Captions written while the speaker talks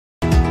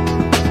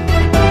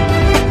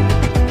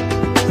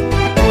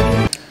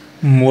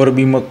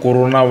मोरबी में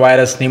corona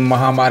virus की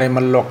महामारी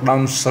में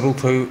लॉकडाउन शुरू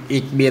थयुं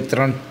 1, 2,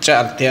 3,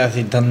 4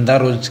 त्यारथी धंधा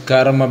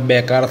रोजगार में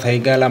बेकार थई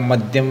गयेला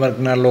मध्यम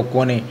वर्गना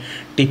लोकोने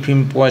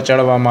टिफिन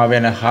पहोंचाडवामां आव्या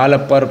अने हाल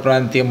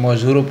परप्रांतीय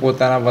मजूरो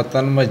पोताना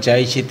वतन में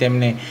जाय छे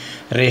तेमने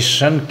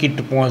रेशन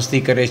किट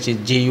पहोंचती करे छे।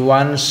 जे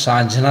युवान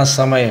सांजना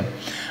समये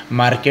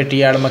मार्केट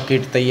यार्ड में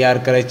किट तैयार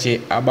करे छे।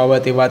 आ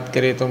बाबते बात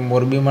करिए तो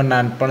मोरबी में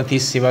नानपणथी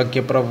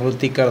सेवाकीय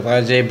प्रवृत्ति करता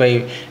अजयभा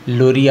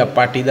लोरिया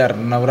पाटीदार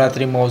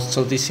नवरात्रि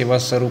महोत्सव की सेवा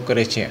शुरू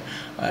करे छे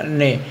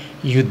अने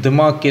युद्ध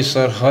में के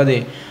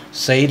सरहदे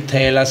शहीद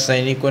थयेला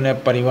सैनिकों ने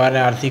परिवार ने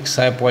आर्थिक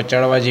सहाय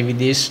पहोंचाडवा जेवी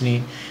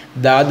देशनी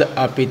दाद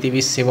आपे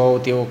तेवी सेवाओं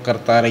तेओ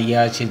करता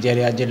रह्या छे।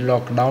 ज्यारे आज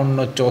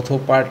लॉकडाउननो चौथो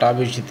पार्ट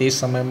आव्यो छे ते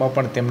समयमां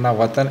पण तेमना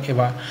वतन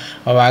एवा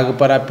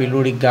वाघपरा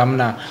पीलोड़ी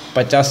गामना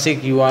 50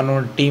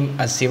 युवानोनी टीम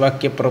आ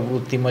सेवाकीय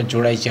प्रवृत्ति में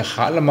जोड़ाई छे।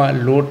 हाल में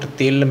लोट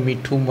तेल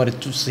मीठू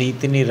मरचू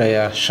सहितनी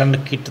राशन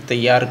किट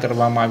तैयार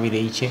करवामां आवी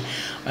रही छे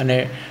अने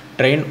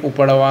ट्रेन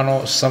उपड़वानो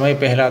समय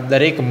पहला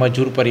दरेक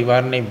मजूर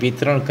परिवार ने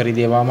वितरण करी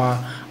देवामां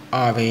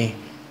आवे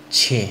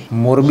छे।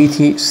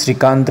 मोरबीथी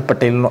श्रीकांत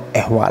पटेलनो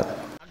अहेवाल।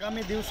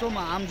 आगामी दिवसों में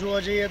आम जोवा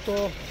जईए तो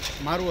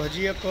मारू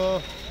हजी एक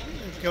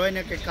कहेवाय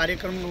ने कि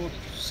कार्यक्रम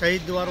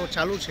शहीद द्वारो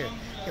चालू है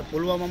कि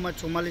पुलवामा में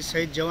 44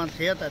 शहीद जवान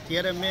थया था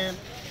त्यारे मैं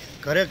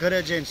घरे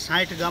घरे जईने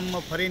 60 गाम में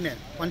फरीने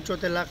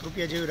 75 लाख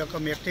रुपया जेवी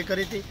रकम एकठी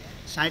करी थी।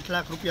 60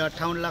 लाख रुपया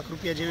 58 लाख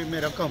रुपया जेवी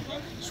मैं रकम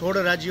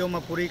 16 राज्यों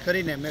में पूरी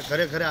करीने मैं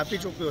घरे घरे आपी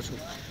चूक्यो छूँ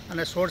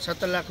अने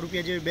 16-17 लाख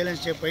रुपया जेवी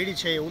बेलेंस जे पड़ी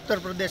है। उत्तर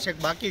प्रदेश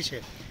एक बाकी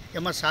है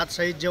एमां 7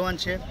 शहीद जवान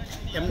है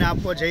एमने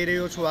आपवा जई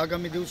रह्यो छुं।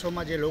 आगामी दिवसों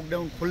में जे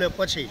लॉकडाउन खुले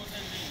पछी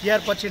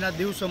त्यार पछीना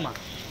दिवसों में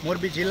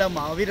मोरबी जिला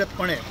में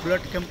अविरतपणे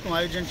ब्लड केम्पनुं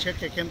आयोजन है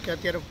कि केम के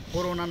अत्यारे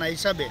कोरोना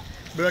हिसाबे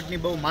ब्लडनी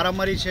बहु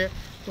मारामारी है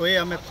तो ये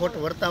अमे खोट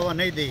वर्तावा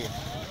नहीं दईए।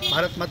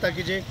 भारत माता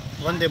की जय,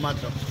 वंदे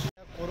मातरम।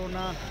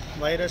 कोरोना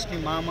वायरस की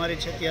महामारी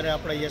है त्यारे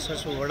आपणा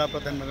यशस्वी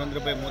वडाप्रधान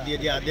नरेन्द्रभाई मोदीए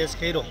जे आदेश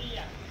कर्यो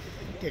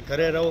कि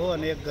घरे रहो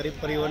और एक गरीब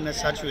परिवार ने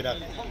साचवी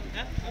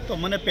राखो तो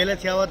मैंने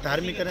पहलेथी आवा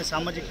धार्मिक और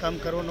सामाजिक काम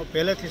करवानो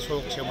पहलेथी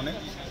शौक है मने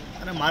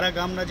अने मारा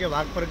गामना जे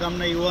वाघपर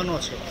गामना युवानो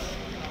छे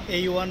ए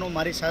युवानो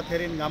मारी साथे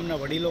रहीने गामना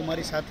वडीलो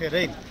मारी साथे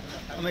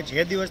रहीने अमे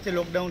जे दिवसथी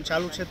लॉकडाउन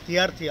चालू है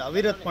त्यारथी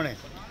अविरतपणे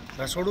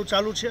रसोडું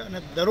चालू है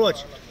और दररोज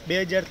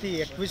 2000 થી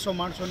 2100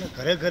 माणसोने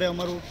घरे घरे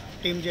अमरू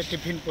टीम जे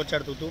टिफिन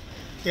पहोंचाडतुं हतुं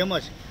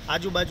तेमज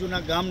आजूबाजूना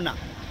गामना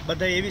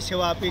बधा एवी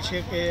सेवा आपी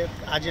है कि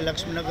आज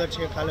लक्ष्मीनगर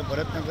है, काले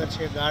भरतनगर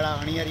है, गाड़ा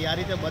अणियारी आ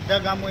रीते बधा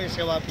गामोए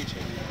सेवा आपी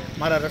है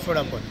मारा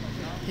रसोड़ा पर।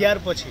 त्यार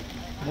पछी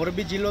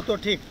मोरबी जिल्लो तो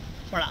ठीक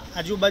पण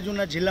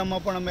आजूबाजूना जिल्लामां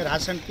पण अमे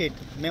राशन किट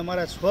मैं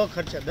मारा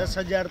स्वखर्चे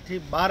 10,000 થી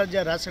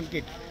 12,000 राशन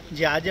किट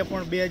जे आजे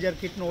पण 2,000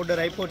 किटनो ऑर्डर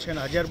आप्यो छे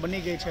अने 1000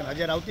 बनी गई है,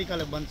 1000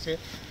 आवतीकाले बनशे।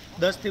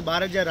 10 થી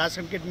 12,000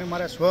 राशन किट मैं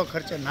मारा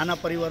स्वखर्चे नाना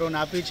परिवारों ने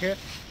आपी है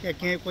कि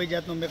क्या कोई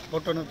जातनो मैं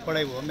खोटो नहीं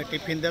पड़ाव्यो। अमे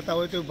टिफिन देता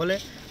हो तो भले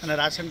और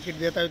राशन किट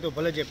देता हो तो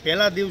भले। जे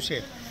पहला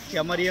दिवसे कि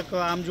अमरी एक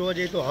आम जोवा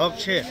जईए तो हक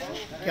है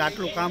कि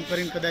आटलू काम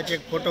करीने कदाच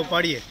एक फोटो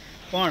पाड़ीए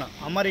पण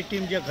अमरी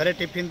टीम जे घरे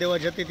टिफिन देवा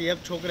जती थी एक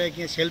छोकराए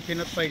क्या सेल्फी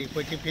नहीं पाड़ी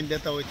कोई टिफिन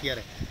देता हो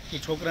त्यारे ए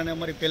छोकराने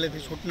अमरी पहलेथी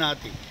सूचना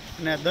हती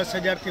अने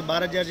 10,000 થી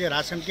 12,000 जे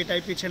राशन किट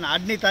आपी है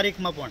आजनी तारीख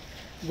में पण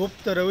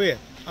गुप्त रहे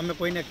अमे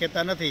कोईने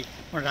कहेता नहीं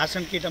पण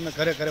राशन किट अमे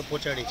घरे घरे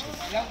पहोंचाड़ी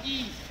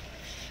है।